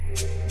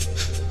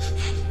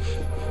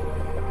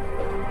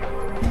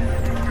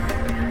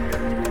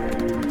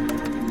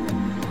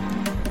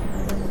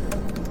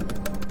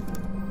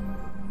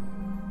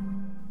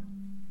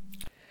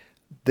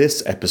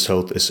This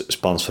episode is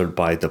sponsored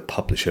by the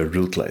publisher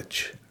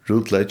Routledge.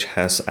 Routledge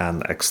has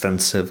an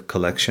extensive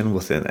collection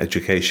within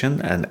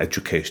education and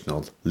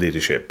educational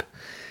leadership.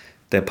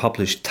 They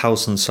publish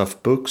thousands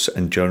of books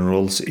and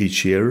journals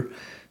each year,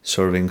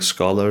 serving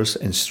scholars,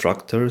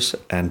 instructors,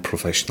 and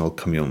professional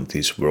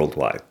communities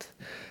worldwide.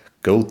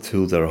 Go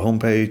to their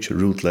homepage,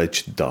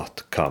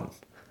 routledge.com.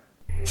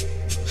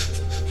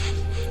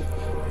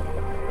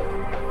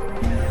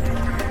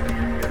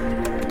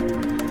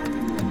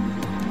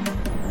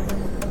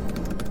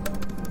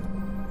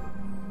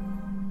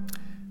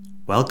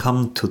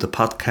 Welcome to the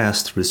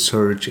podcast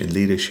Research in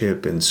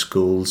Leadership in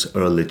Schools,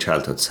 Early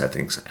Childhood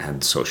Settings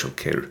and Social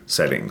Care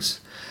Settings.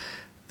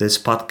 This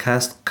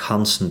podcast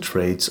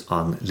concentrates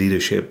on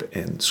leadership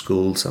in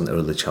schools and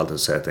early childhood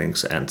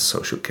settings and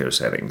social care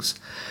settings.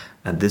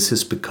 And this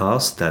is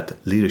because that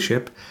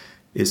leadership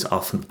is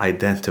often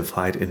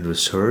identified in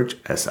research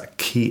as a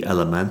key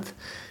element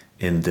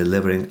in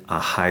delivering a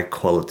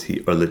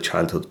high-quality early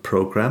childhood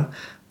program,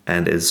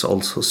 and is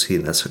also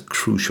seen as a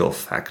crucial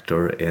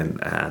factor in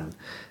an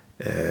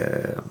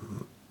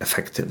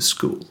effective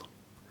school.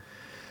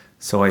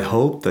 So I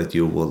hope that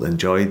you will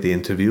enjoy the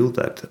interview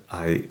that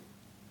I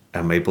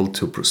am able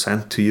to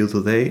present to you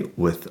today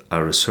with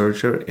a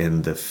researcher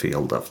in the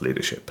field of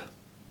leadership.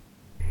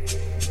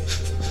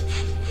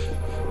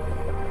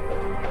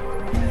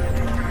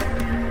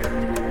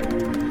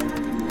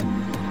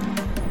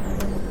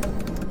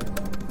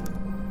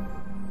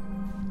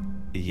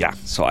 Yeah,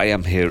 so I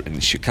am here in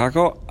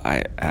Chicago.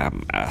 I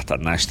am at a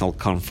national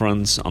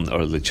conference on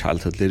early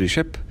childhood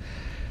leadership.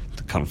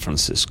 The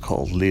conference is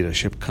called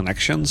Leadership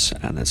Connections,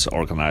 and it's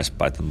organized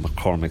by the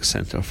McCormick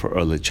Center for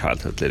Early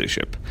Childhood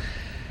Leadership.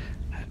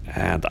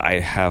 And I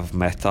have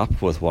met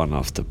up with one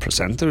of the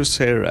presenters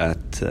here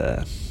at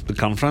the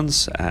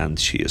conference, and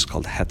she is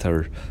called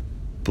Heather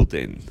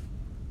Boudin.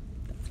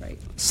 That's right.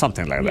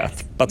 Something like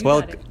Yes, that.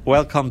 But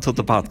welcome to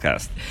the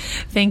podcast.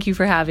 Thank you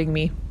for having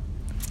me.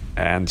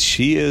 And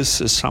she is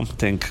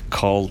something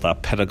called a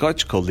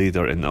pedagogical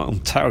leader in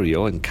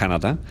Ontario, in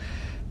Canada.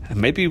 And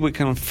maybe we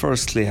can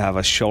firstly have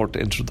a short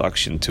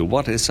introduction to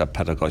what is a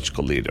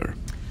pedagogical leader.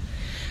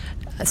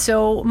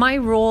 So my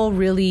role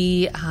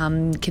really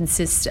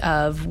consists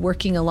of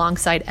working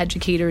alongside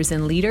educators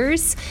and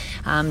leaders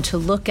to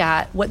look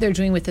at what they're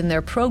doing within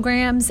their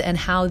programs and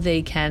how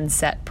they can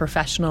set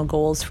professional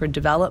goals for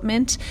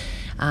development.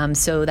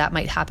 So that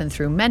might happen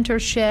through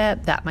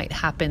mentorship, that might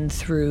happen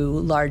through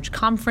large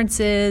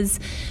conferences,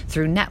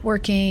 through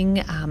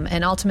networking,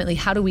 and ultimately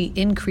how do we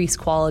increase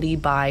quality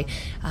by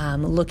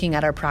looking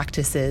at our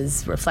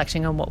practices,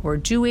 reflecting on what we're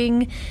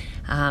doing.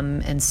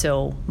 And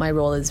so my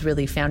role is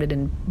really founded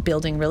in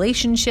building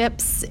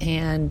relationships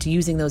and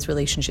using those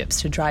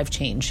relationships to drive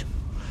change.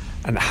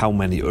 And how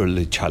many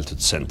early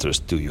childhood centers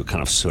do you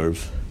kind of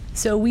serve?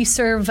 So we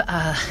serve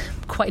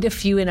quite a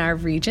few in our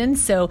region.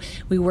 So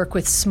we work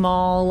with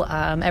small,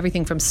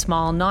 everything from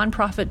small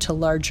nonprofit to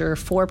larger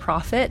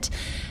for-profit.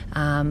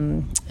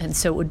 And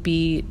so it would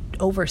be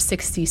over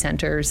 60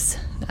 centers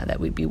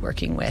that we'd be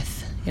working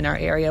with in our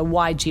area,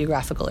 wide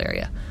geographical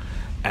area.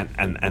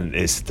 And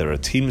is there a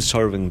team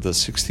serving the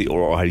 60,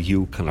 or are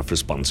you kind of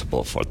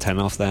responsible for 10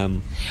 of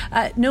them?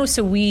 No,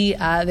 so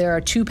there are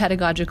 2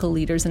 pedagogical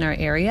leaders in our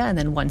area and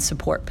then 1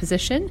 support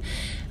position.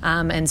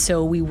 And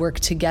so we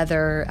work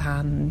together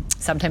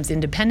sometimes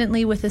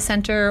independently with the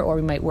center, or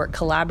we might work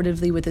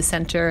collaboratively with the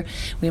center.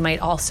 We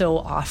might also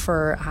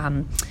offer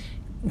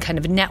kind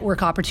of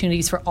network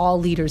opportunities for all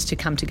leaders to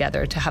come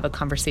together to have a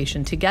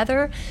conversation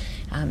together.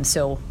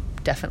 So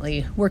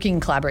definitely working in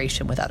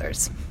collaboration with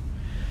others.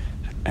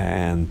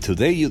 And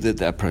today you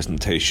did a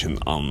presentation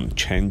on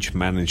change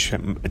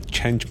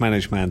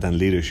management and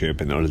leadership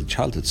in early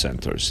childhood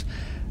centers.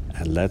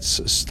 And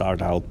let's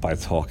start out by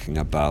talking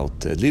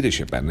about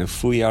leadership. And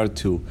if we are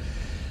to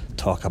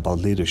talk about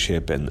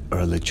leadership in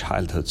early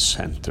childhood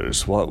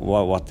centers,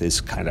 what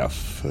is kind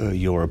of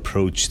your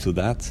approach to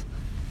that?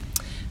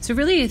 So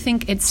really, I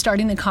think it's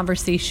starting the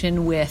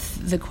conversation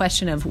with the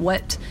question of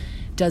what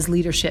does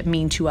leadership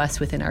mean to us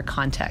within our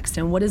context?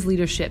 And what does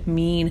leadership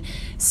mean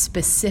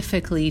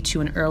specifically to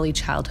an early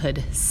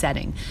childhood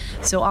setting?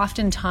 So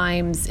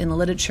oftentimes in the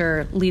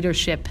literature,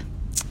 leadership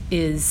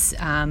is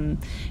kind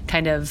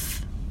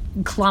of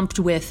clumped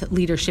with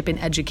leadership in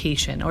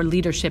education or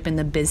leadership in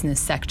the business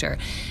sector.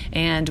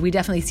 And we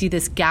definitely see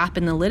this gap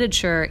in the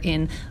literature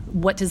in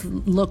what does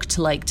it look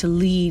like to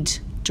lead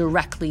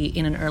directly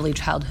in an early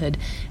childhood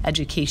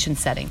education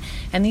setting.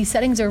 And these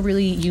settings are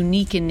really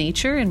unique in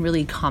nature and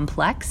really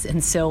complex.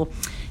 And so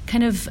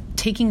kind of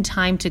taking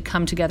time to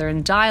come together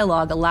in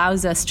dialogue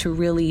allows us to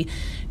really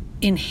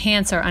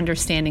enhance our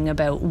understanding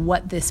about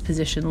what this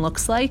position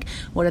looks like,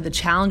 what are the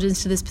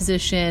challenges to this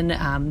position,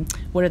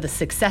 what are the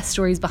success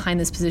stories behind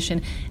this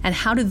position, and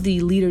how do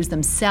the leaders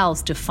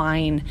themselves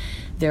define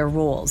their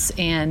roles.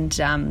 And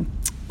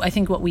I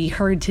think what we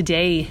heard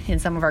today in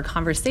some of our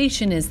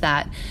conversation is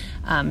that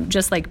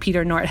just like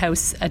Peter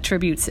Nordhaus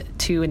attributes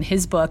to in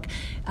his book,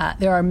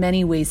 there are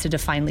many ways to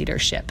define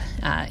leadership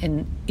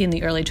in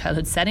the early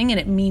childhood setting, and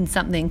it means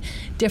something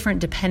different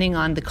depending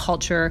on the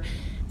culture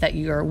that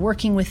you're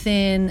working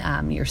within,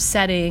 your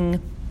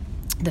setting,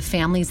 the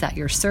families that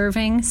you're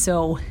serving.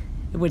 So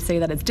I would say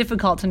that it's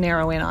difficult to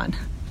narrow in on.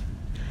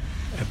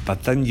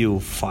 But then you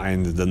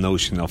find the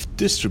notion of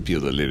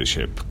distributed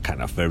leadership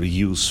kind of very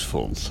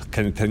useful.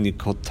 Can you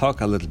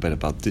talk a little bit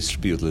about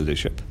distributed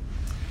leadership?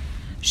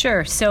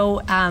 Sure.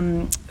 So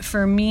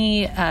for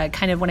me,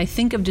 kind of when I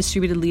think of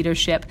distributed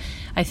leadership,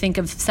 I think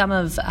of some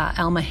of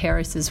Alma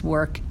Harris's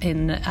work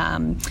in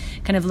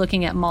kind of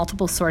looking at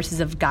multiple sources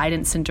of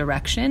guidance and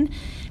direction,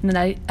 and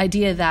the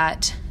idea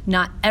that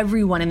not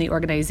everyone in the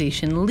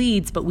organization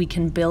leads, but we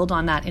can build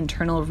on that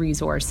internal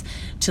resource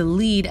to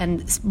lead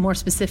and more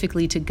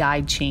specifically to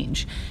guide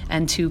change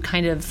and to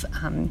kind of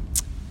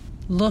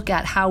look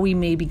at how we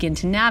may begin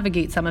to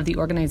navigate some of the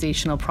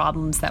organizational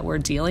problems that we're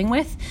dealing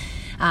with.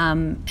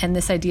 And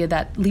this idea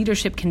that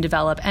leadership can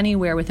develop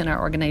anywhere within our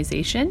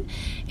organization,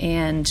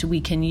 and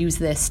we can use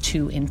this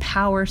to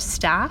empower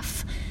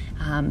staff,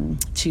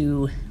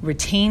 to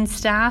retain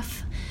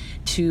staff,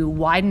 to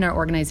widen our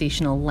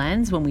organizational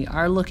lens when we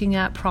are looking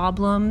at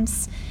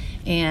problems,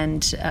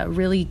 and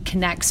really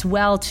connects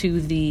well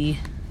to the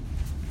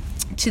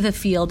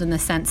field in the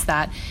sense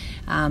that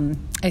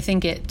I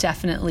think it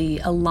definitely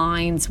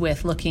aligns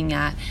with looking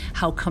at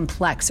how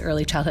complex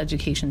early childhood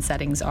education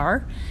settings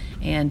are.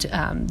 And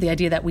the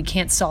idea that we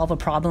can't solve a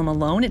problem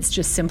alone, it's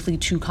just simply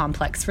too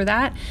complex for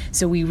that.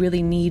 So we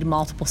really need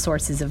multiple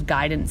sources of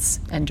guidance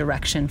and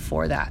direction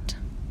for that.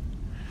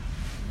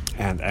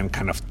 And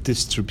kind of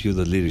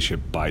distributed leadership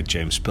by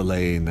James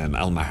Spillane and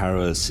Alma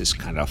Harris is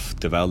kind of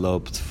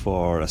developed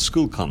for a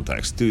school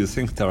context. Do you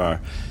think there are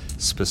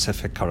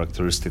specific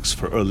characteristics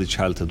for early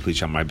childhood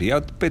which might be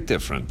a bit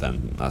different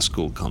than a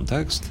school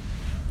context?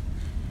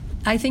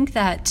 I think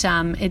that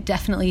it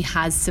definitely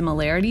has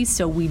similarities,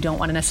 so we don't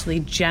want to necessarily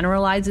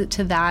generalize it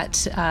to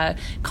that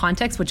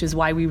context, which is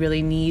why we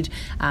really need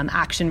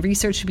action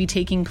research to be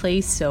taking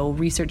place, so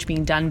research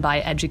being done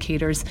by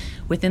educators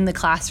within the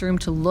classroom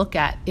to look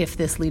at if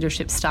this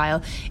leadership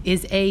style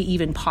is A,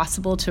 even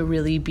possible to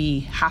really be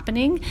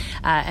happening,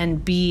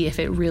 and B, if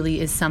it really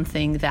is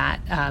something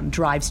that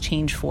drives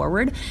change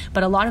forward.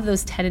 But a lot of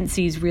those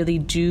tendencies really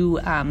do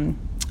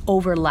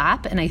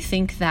overlap, and I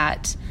think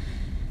that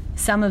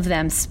some of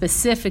them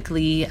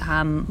specifically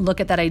look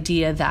at that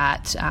idea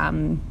that,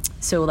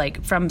 so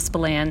like from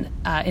Spillane,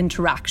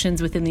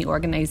 interactions within the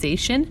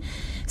organization.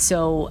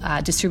 So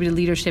distributed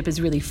leadership is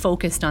really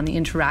focused on the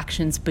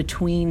interactions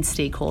between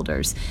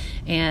stakeholders.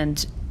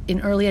 And in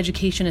early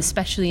education,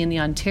 especially in the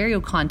Ontario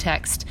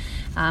context,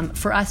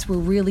 for us, we're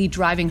really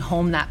driving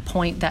home that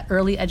point that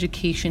early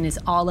education is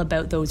all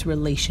about those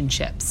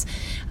relationships.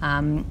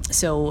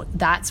 So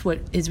that's what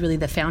is really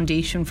the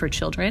foundation for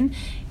children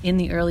in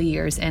the early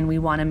years, and we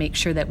want to make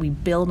sure that we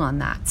build on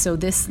that. So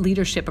this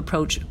leadership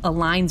approach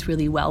aligns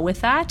really well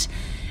with that.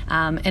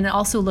 And it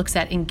also looks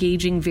at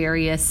engaging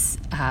various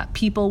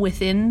people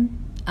within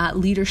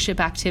leadership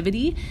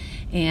activity,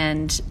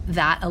 and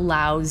that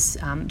allows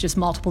just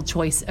multiple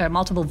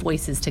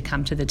voices to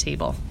come to the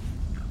table.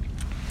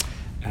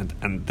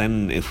 And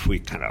then if we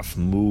kind of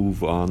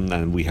move on,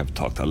 and we have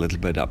talked a little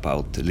bit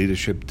about the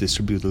leadership,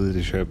 distributed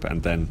leadership,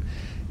 and then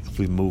if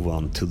we move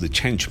on to the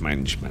change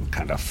management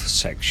kind of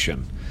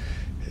section,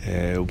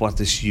 what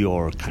is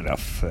your kind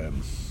of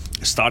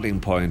starting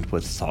point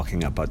with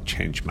talking about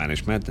change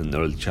management in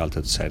early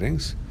childhood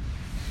settings?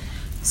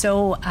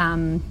 So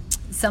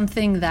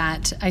something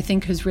that I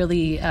think has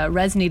really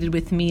resonated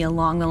with me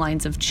along the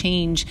lines of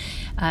change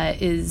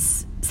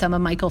is some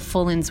of Michael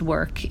Fullan's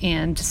work,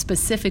 and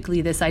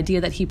specifically this idea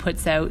that he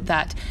puts out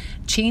that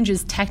change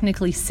is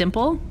technically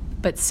simple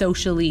but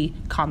socially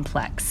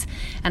complex.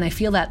 And I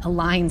feel that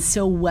aligns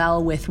so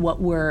well with what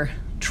we're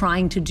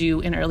trying to do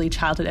in early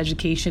childhood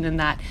education, and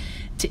that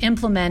to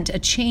implement a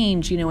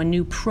change, a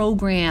new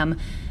program,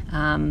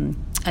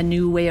 a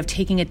new way of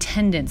taking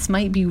attendance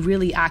might be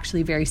really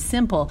actually very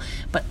simple,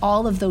 but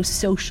all of those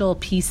social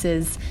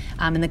pieces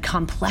and the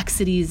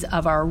complexities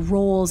of our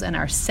roles and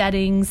our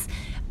settings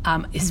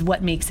is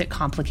what makes it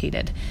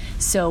complicated.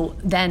 So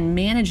then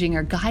managing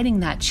or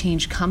guiding that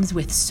change comes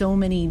with so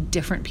many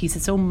different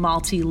pieces, so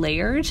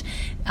multi-layered,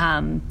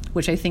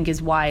 which I think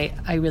is why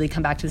I really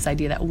come back to this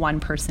idea that one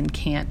person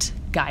can't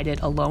guide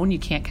it alone. You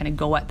can't kind of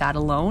go at that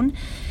alone.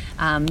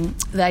 The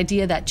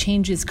idea that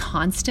change is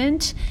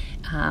constant,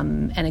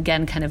 and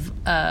again, kind of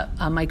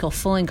a Michael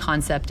Fullan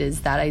concept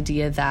is that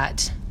idea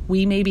that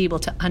we may be able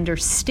to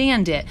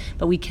understand it,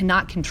 but we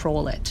cannot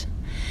control it.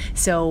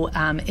 So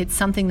it's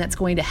something that's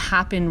going to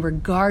happen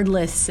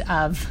regardless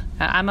of,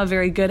 I'm a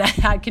very good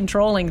at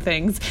controlling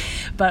things,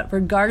 but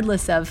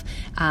regardless of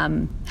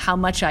how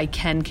much I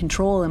can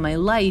control in my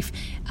life,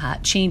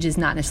 change is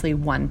not necessarily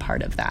one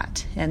part of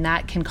that. And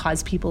that can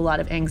cause people a lot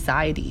of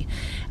anxiety.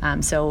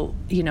 So,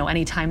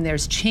 anytime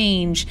there's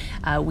change,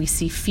 we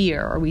see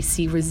fear or we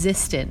see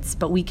resistance,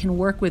 but we can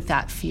work with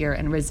that fear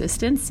and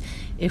resistance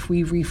if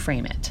we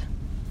reframe it.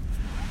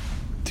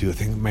 Do you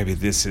think maybe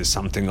this is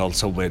something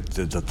also with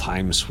the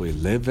times we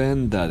live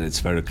in, that it's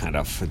very kind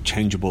of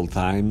changeable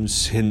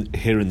times?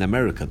 Here in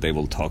America, they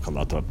will talk a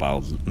lot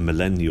about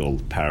millennial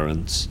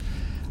parents.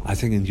 I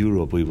think in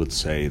Europe, we would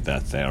say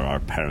that there are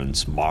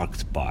parents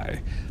marked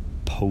by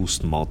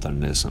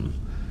postmodernism,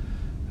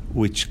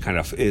 which kind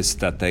of is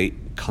that they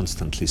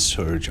constantly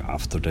search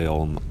after their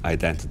own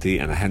identity,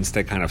 and hence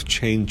they kind of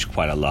change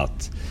quite a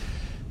lot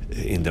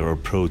in their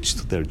approach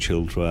to their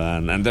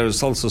children. And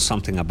there's also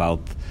something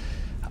about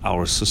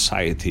our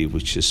society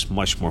which is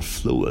much more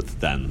fluid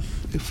than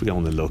if we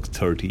only look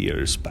 30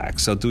 years back.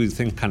 So do you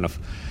think kind of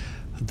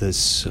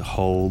this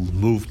whole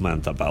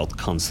movement about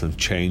constant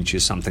change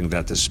is something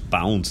that is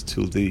bound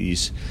to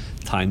these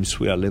times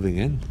we are living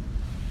in?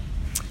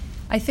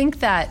 I think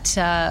that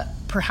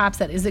perhaps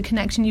that is a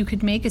connection you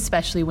could make,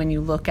 especially when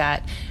you look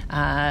at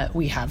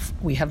we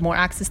have more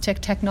access to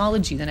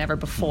technology than ever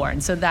before,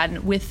 and so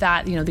that with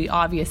that, the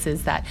obvious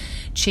is that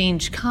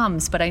change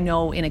comes. But I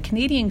know in a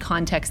Canadian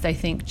context, I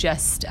think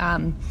just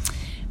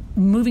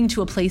moving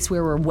to a place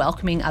where we're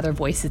welcoming other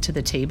voices to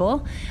the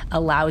table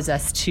allows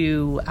us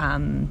to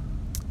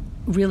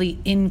really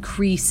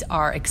increase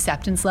our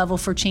acceptance level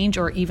for change,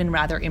 or even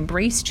rather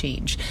embrace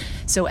change.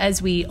 So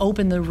as we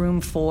open the room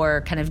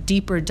for kind of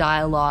deeper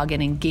dialogue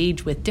and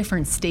engage with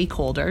different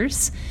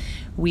stakeholders,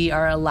 we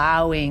are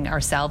allowing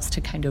ourselves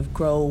to kind of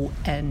grow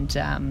and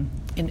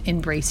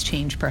embrace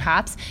change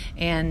perhaps.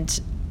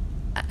 And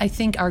I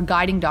think our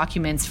guiding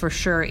documents for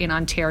sure in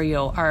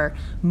Ontario are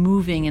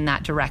moving in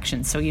that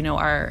direction. So,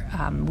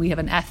 we have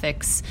an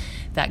ethics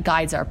that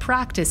guides our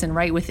practice, and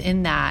right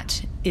within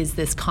that is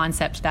this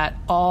concept that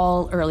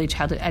all early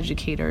childhood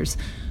educators,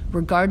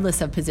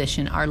 regardless of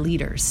position, are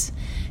leaders.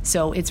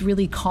 So it's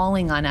really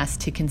calling on us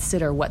to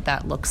consider what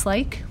that looks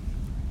like.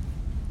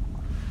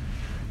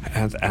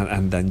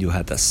 And then you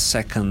had a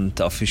second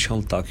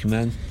official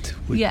document?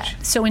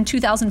 So in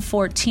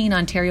 2014,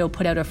 Ontario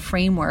put out a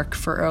framework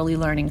for early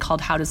learning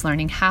called How Does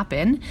Learning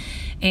Happen?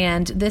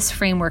 And this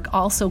framework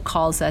also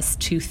calls us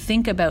to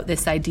think about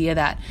this idea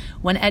that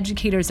when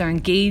educators are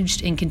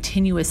engaged in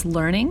continuous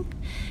learning,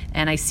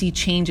 and I see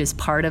change as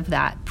part of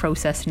that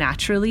process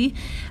naturally,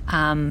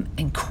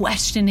 and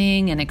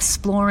questioning and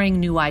exploring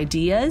new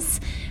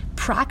ideas,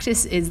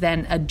 practice is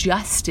then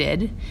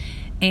adjusted,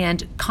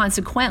 and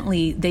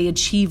consequently, they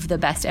achieve the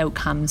best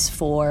outcomes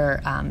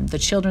for the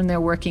children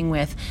they're working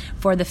with,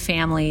 for the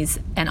families,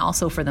 and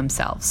also for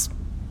themselves.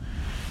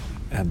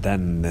 And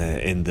then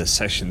in the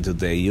session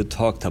today, you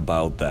talked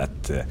about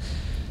that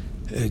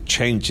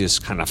changes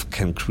kind of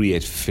can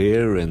create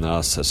fear in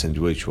us as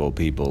individual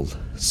people.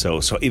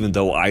 So even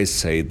though I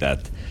say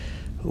that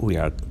we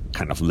are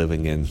kind of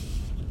living in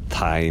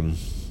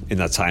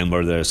a time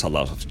where there's a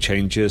lot of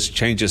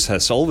changes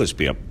has always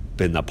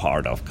been a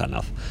part of kind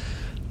of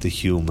the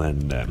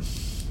human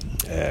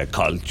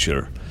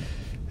culture.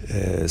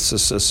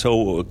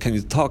 So can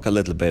you talk a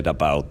little bit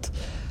about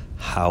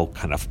how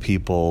kind of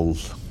people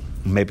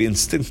maybe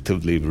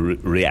instinctively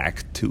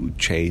react to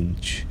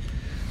change?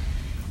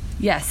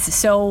 Yes.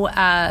 So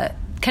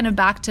kind of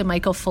back to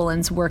Michael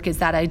Fullan's work is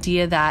that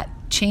idea that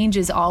change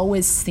is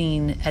always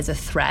seen as a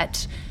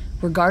threat,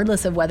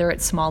 regardless of whether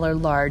it's small or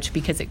large,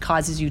 because it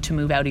causes you to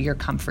move out of your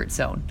comfort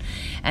zone.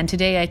 And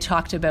today I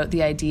talked about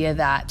the idea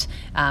that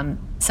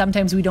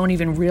sometimes we don't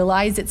even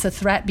realize it's a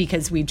threat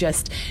because we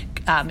just,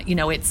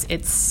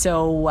 it's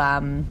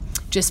so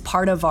just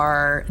part of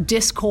our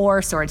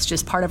discourse, or it's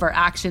just part of our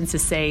actions to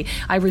say,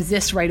 I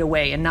resist right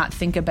away, and not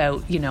think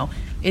about,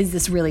 is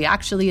this really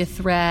actually a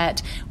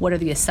threat? What are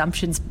the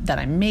assumptions that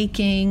I'm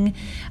making?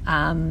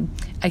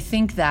 I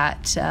think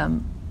that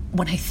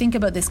when I think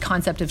about this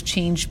concept of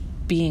change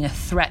being a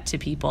threat to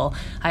people,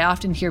 I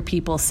often hear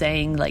people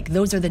saying, like,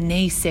 those are the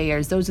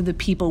naysayers, those are the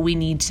people we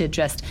need to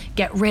just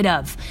get rid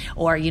of,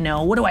 or,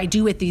 what do I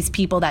do with these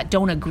people that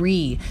don't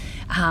agree?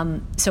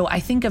 So I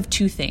think of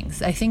two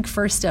things. I think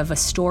first of a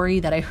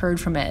story that I heard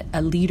from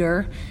a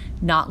leader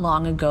not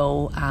long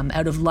ago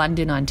out of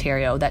London,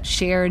 Ontario, that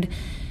shared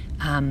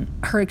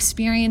her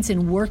experience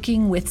in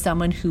working with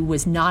someone who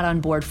was not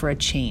on board for a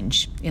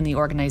change in the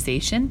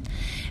organization.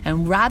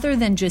 And rather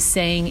than just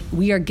saying,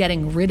 we are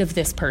getting rid of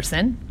this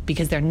person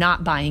because they're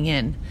not buying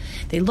in,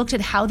 they looked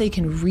at how they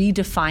can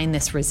redefine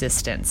this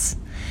resistance.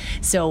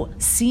 So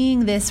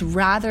seeing this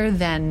rather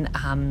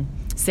than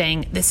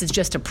saying this is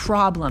just a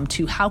problem,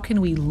 to how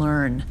can we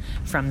learn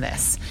from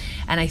this?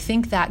 And I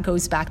think that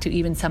goes back to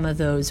even some of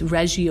those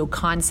Reggio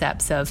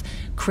concepts of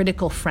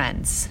critical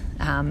friends,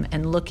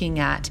 and looking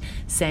at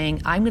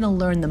saying, I'm going to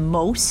learn the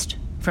most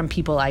from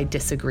people I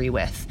disagree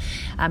with.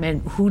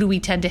 And who do we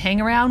tend to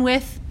hang around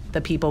with?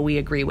 the people we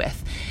agree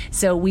with.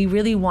 So we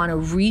really want to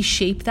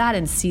reshape that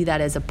and see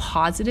that as a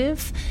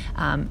positive.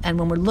 And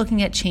when we're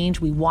looking at change,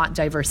 we want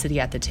diversity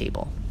at the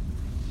table.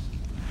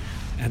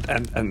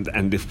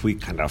 And if we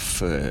kind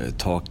of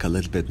talk a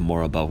little bit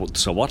more about,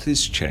 so what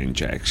is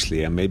change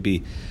actually, and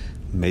maybe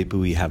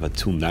we have a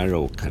too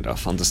narrow kind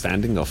of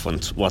understanding of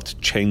what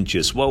change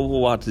is. Well,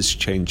 what is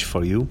change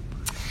for you?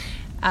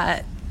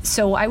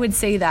 So I would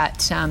say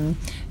that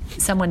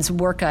someone's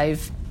work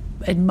I've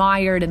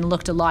admired and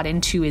looked a lot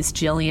into is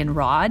Gillian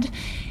Rodd.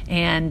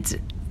 And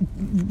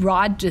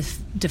Rodd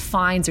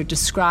defines or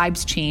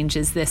describes change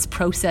as this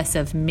process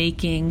of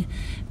making,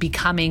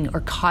 becoming,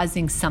 or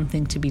causing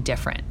something to be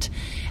different.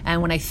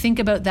 And when I think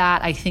about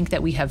that, I think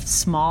that we have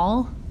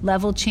small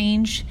level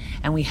change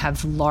and we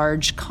have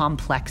large,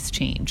 complex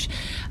change.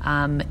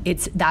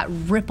 It's that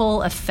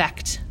ripple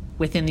effect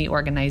within the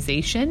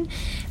organization,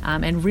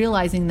 and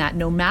realizing that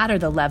no matter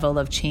the level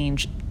of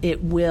change,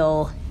 it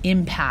will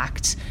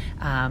impact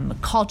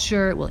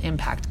culture, it will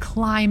impact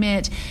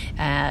climate,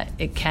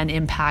 it can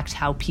impact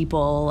how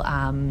people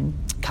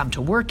come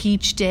to work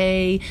each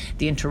day,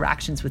 the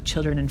interactions with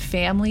children and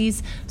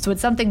families. So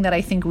it's something that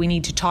I think we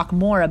need to talk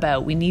more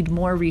about, we need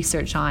more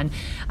research on,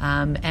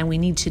 and we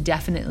need to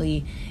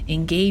definitely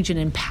engage and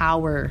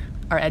empower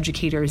our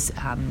educators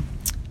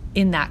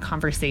in that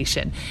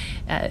conversation.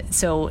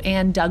 So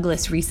Anne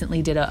Douglas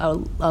recently did a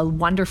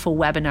wonderful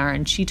webinar,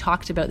 and she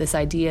talked about this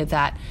idea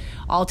that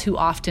all too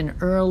often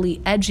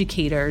early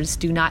educators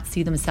do not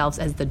see themselves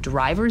as the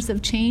drivers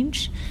of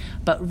change,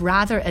 but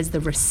rather as the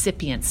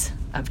recipients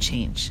of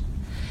change.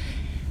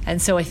 And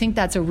so I think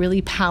that's a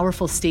really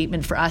powerful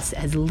statement for us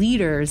as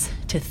leaders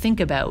to think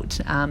about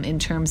in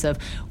terms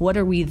of what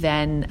are we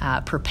then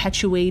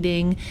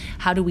perpetuating,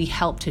 how do we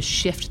help to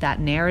shift that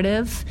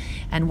narrative,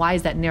 and why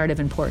is that narrative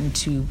important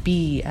to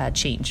be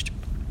changed?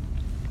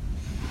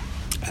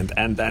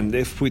 And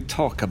if we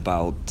talk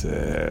about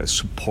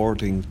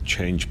supporting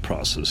change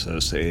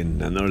processes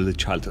in an early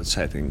childhood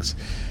settings,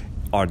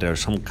 are there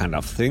some kind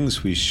of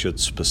things we should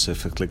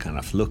specifically kind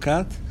of look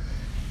at?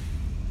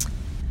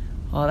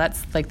 Well,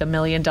 that's like the $1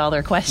 million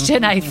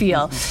question, I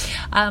feel.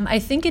 I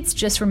think it's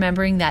just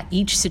remembering that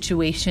each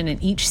situation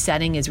and each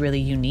setting is really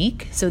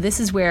unique. So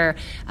this is where,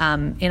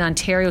 in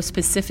Ontario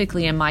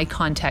specifically, in my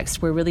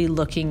context, we're really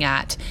looking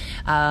at,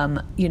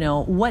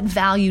 what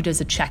value does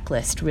a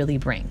checklist really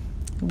bring?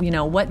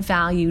 What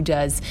value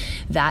does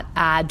that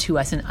add to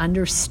us in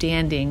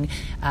understanding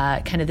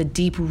kind of the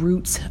deep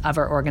roots of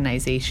our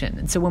organization?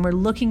 And so when we're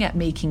looking at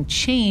making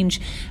change,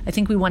 I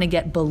think we want to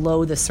get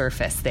below the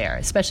surface there,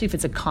 especially if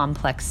it's a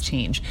complex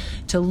change,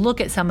 to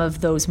look at some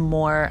of those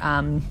more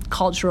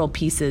cultural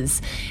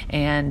pieces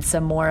and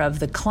some more of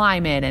the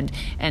climate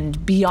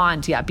and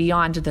beyond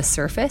the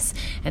surface.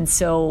 And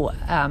so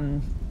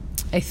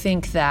I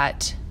think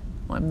that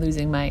I'm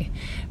losing my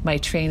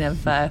train of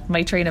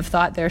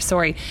thought there.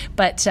 Sorry,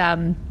 but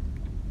reframe.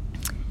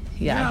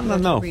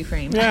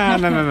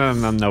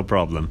 No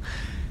problem.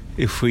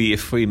 If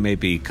we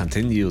maybe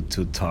continue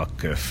to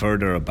talk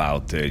further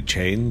about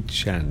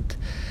change and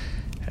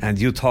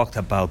you talked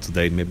about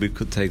today, maybe we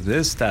could take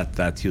this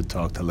that you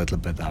talked a little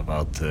bit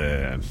about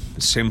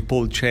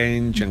simple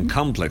change and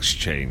complex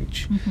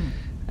change. Mm-hmm.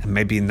 And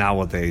maybe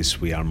nowadays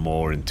we are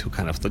more into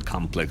kind of the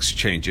complex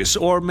changes,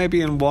 or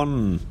maybe in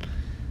one.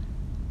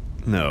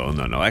 No.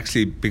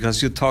 Actually,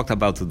 because you talked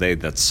about today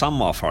that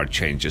some of our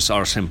changes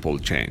are simple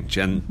change,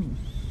 and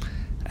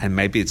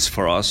maybe it's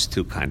for us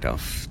to kind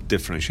of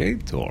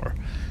differentiate or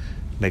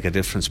make a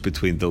difference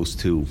between those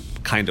two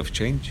kind of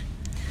change.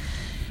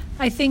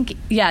 I think,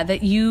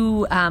 that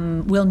you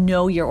will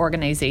know your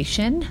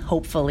organization,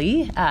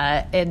 hopefully,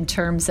 in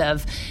terms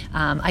of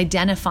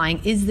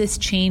identifying, is this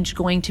change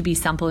going to be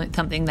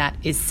something that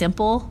is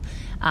simple?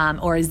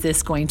 Or is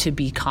this going to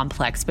be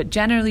complex? But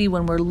generally,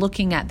 when we're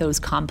looking at those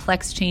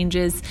complex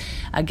changes,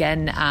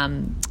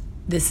 again,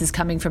 this is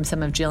coming from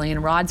some of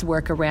Gillian Rodd's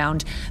work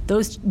around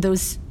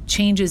those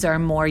changes are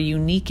more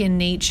unique in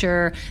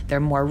nature, they're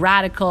more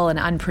radical and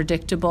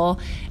unpredictable,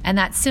 and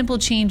that simple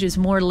change is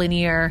more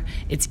linear,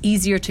 it's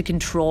easier to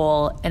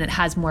control, and it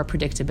has more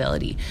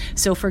predictability.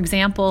 So for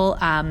example,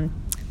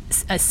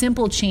 a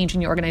simple change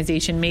in your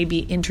organization may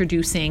be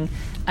introducing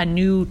a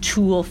new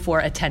tool for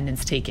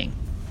attendance taking.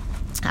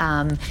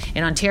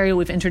 In Ontario,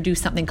 we've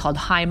introduced something called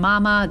Hi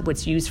Mama,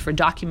 what's used for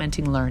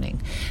documenting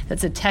learning.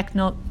 That's a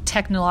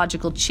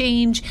technological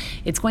change.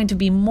 It's going to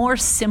be more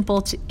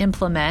simple to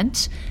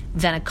implement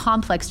than a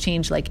complex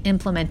change like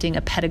implementing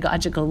a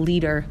pedagogical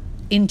leader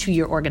into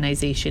your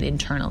organization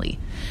internally.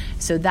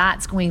 So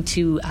that's going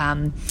to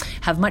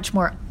have much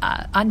more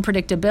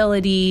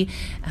unpredictability.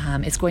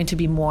 It's going to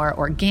be more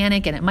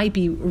organic, and it might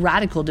be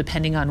radical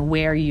depending on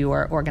where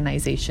your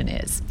organization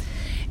is.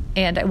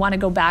 And I want to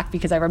go back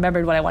because I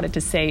remembered what I wanted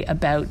to say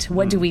about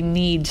what do we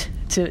need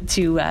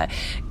to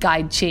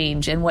guide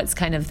change and what's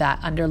kind of that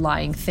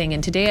underlying thing.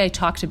 And today I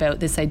talked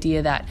about this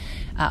idea that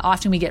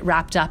often we get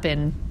wrapped up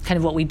in kind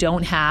of what we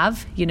don't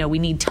have. We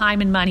need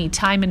time and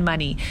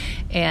money,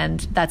 and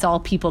that's all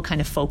people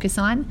kind of focus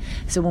on.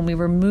 So when we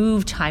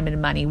remove time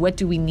and money, what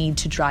do we need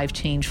to drive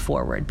change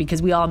forward?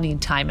 Because we all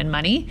need time and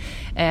money,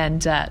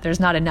 and there's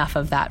not enough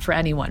of that for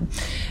anyone.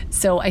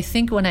 So I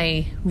think when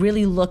I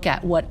really look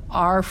at what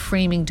our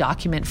framing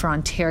document for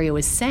Ontario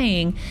is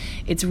saying,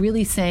 it's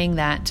really saying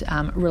that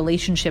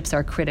relationships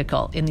are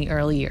critical in the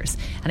early years.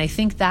 And I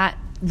think that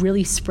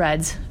really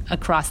spreads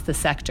across the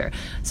sector.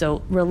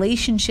 So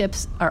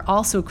relationships are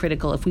also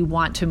critical if we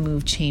want to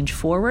move change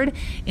forward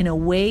in a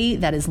way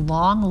that is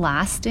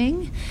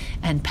long-lasting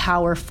and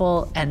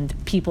powerful and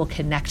people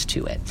connect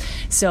to it.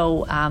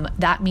 So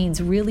that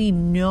means really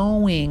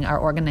knowing our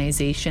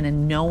organization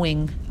and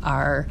knowing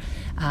our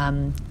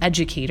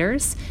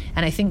educators.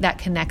 And I think that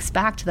connects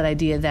back to that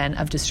idea then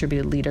of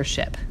distributed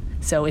leadership.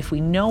 So if we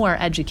know our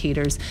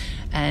educators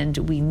and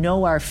we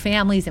know our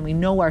families and we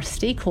know our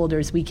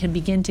stakeholders, we can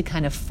begin to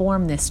kind of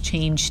form this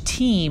change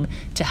team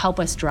to help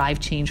us drive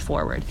change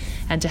forward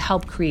and to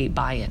help create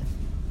buy-in.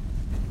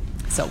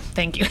 So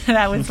thank you.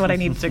 That was what I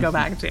needed to go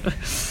back to.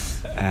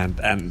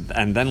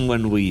 And then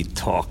when we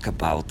talk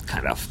about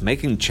kind of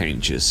making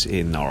changes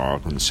in our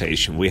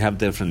organization, we have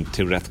different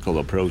theoretical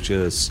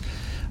approaches.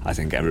 I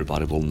think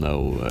everybody will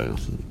know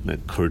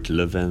Kurt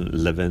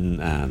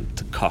Lewin and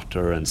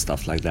Kotter and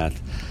stuff like that.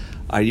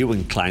 Are you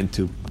inclined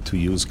to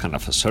use kind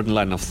of a certain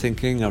line of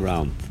thinking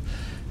around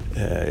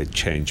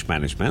change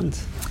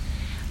management?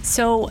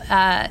 So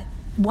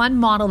one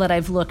model that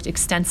I've looked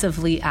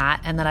extensively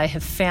at and that I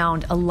have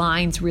found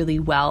aligns really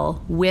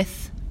well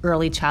with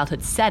early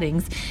childhood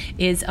settings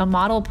is a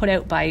model put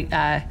out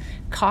by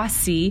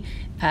Kossi,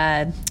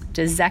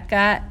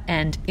 Dzeka,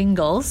 and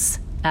Ingalls.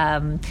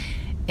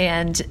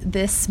 And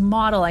this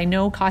model, I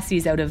know Kossi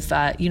is out of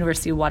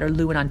University of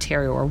Waterloo in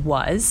Ontario, or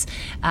was,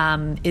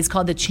 is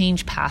called the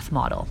Change Path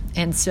Model.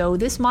 And so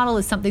this model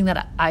is something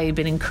that I've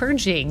been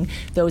encouraging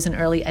those in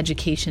early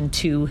education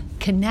to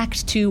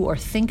connect to or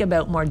think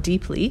about more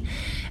deeply.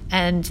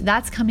 And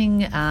that's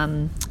coming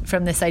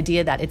from this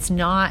idea that it's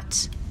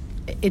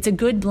a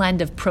good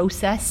blend of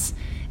process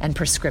and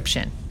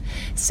prescription.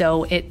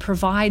 So it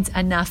provides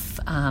enough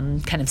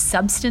kind of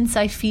substance,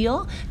 I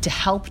feel, to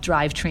help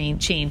drive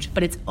change,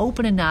 but it's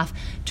open enough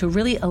to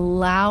really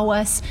allow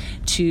us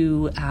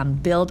to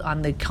build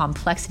on the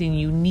complexity and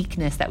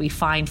uniqueness that we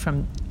find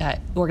from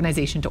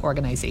organization to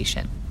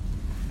organization.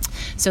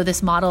 So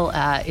this model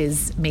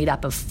is made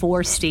up of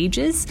 4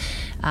 stages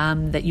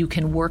that you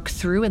can work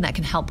through and that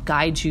can help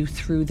guide you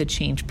through the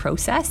change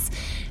process.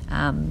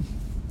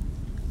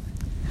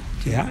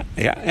 Yeah,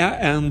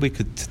 and we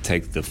could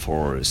take the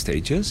 4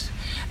 stages.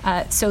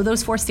 So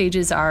those 4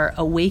 stages are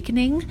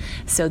awakening.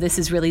 So this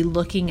is really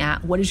looking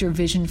at what is your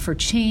vision for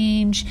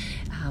change,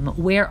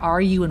 where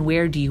are you and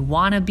where do you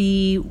want to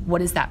be,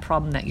 what is that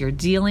problem that you're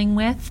dealing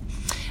with.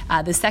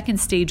 The second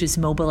stage is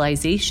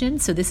mobilization.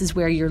 So this is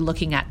where you're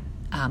looking at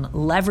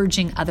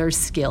leveraging other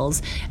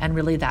skills and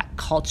really that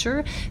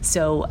culture.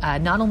 So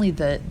not only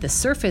the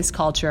surface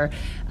culture,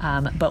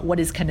 but what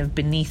is kind of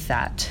beneath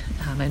that.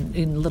 And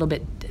in a little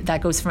bit,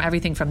 that goes from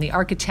everything from the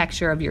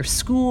architecture of your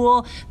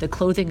school, the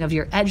clothing of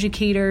your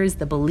educators,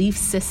 the belief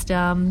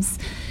systems.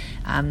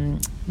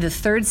 The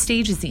third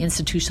stage is the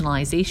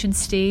institutionalization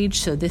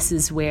stage. So this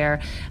is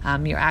where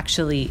you're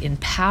actually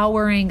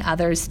empowering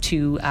others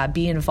to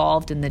be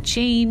involved in the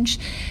change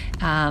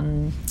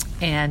and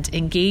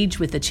engage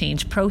with the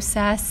change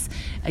process.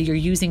 You're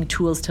using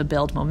tools to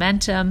build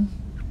momentum.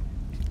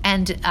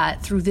 And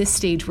through this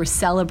stage, we're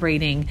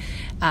celebrating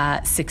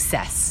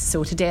success.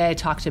 So today I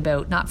talked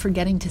about not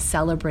forgetting to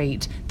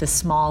celebrate the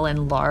small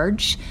and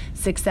large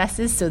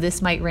successes. So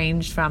this might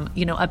range from,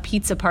 a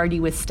pizza party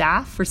with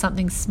staff for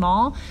something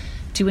small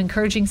to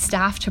encouraging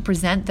staff to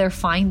present their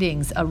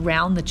findings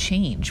around the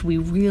change. We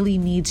really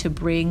need to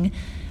bring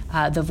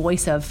the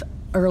voice of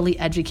early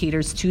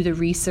educators to the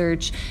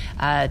research,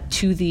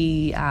 to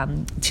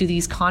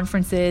these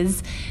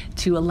conferences,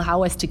 to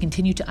allow us to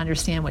continue to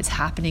understand what's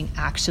happening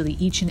actually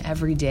each and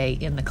every day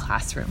in the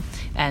classroom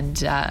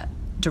and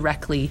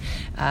directly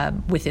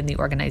within the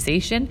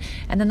organization.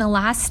 And then the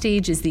last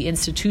stage is the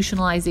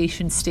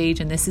institutionalization stage,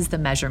 and this is the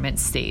measurement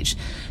stage.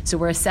 So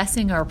we're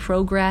assessing our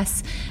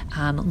progress,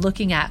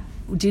 looking at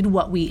did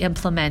what we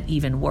implement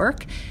even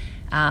work.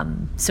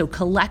 So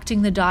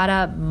collecting the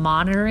data,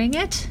 monitoring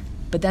it,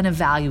 but then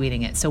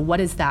evaluating it. So what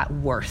is that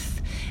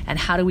worth? And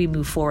how do we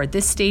move forward?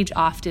 This stage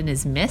often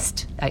is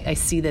missed. I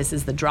see this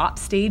as the drop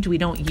stage. We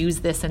don't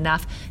use this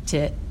enough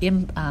to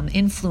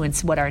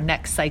influence what our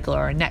next cycle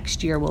or our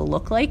next year will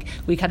look like.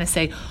 We kind of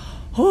say,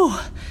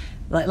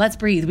 let's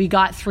breathe. We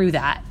got through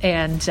that.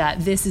 And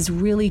this is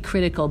really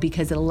critical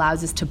because it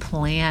allows us to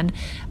plan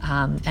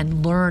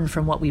and learn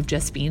from what we've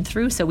just been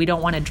through. So we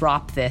don't want to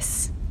drop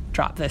this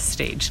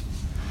stage.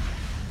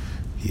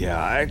 Yeah,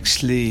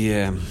 actually,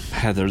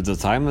 Heather, the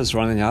time is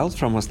running out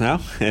from us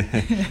now,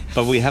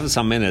 but we have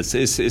some minutes.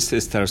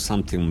 Is there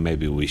something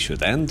maybe we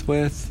should end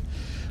with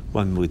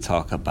when we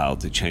talk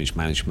about the change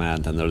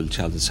management and early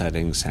childhood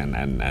settings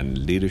and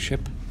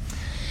leadership?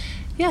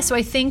 Yeah, so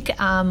I think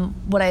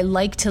what I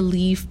like to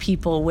leave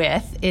people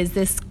with is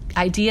this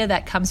idea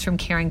that comes from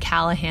Karen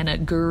Callahan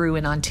at Guru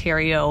in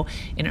Ontario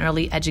in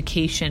early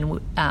education,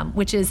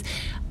 which is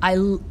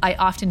I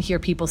often hear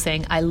people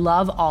saying, I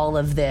love all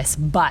of this,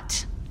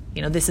 but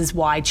this is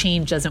why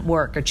change doesn't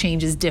work, or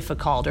change is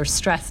difficult or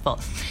stressful.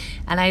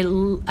 And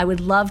I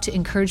would love to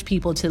encourage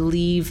people to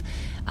leave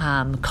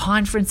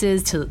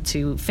conferences,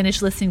 to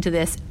finish listening to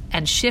this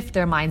and shift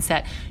their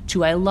mindset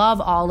to, I love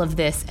all of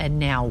this, and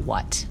now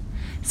what?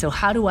 So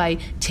how do I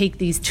take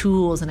these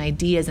tools and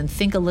ideas and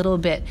think a little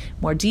bit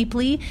more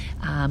deeply,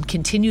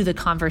 continue the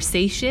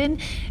conversation,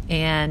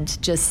 and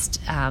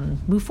just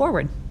move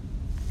forward?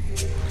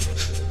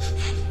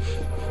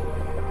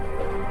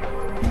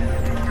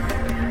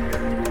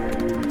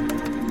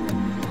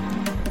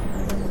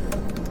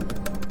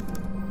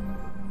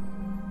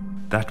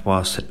 That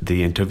was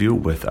the interview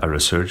with a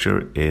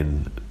researcher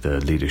in the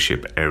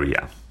leadership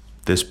area.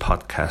 This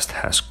podcast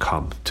has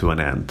come to an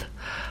end.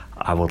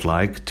 I would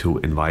like to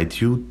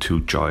invite you to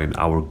join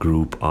our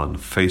group on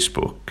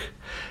Facebook.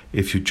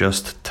 If you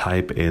just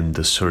type in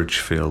the search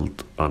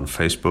field on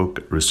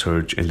Facebook,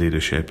 Research in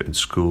Leadership in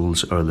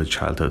Schools, Early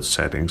Childhood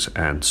Settings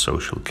and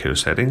Social Care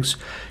Settings,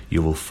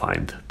 you will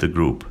find the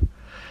group.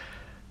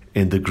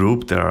 In the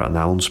group, there are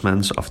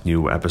announcements of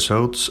new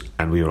episodes,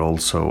 and we are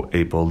also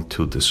able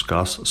to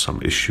discuss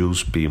some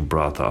issues being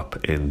brought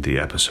up in the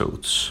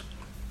episodes.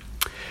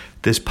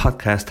 This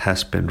podcast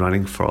has been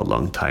running for a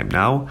long time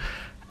now,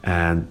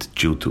 and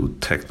due to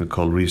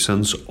technical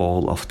reasons,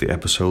 all of the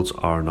episodes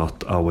are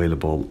not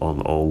available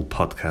on all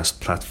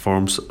podcast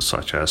platforms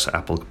such as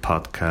Apple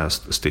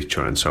Podcast,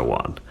 Stitcher, and so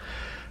on.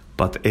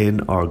 But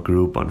in our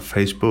group on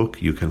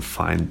Facebook, you can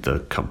find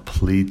the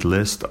complete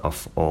list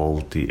of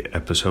all the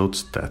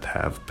episodes that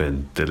have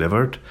been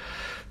delivered.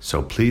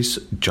 So please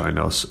join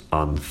us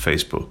on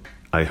Facebook.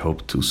 I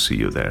hope to see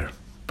you there.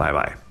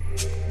 Bye-bye.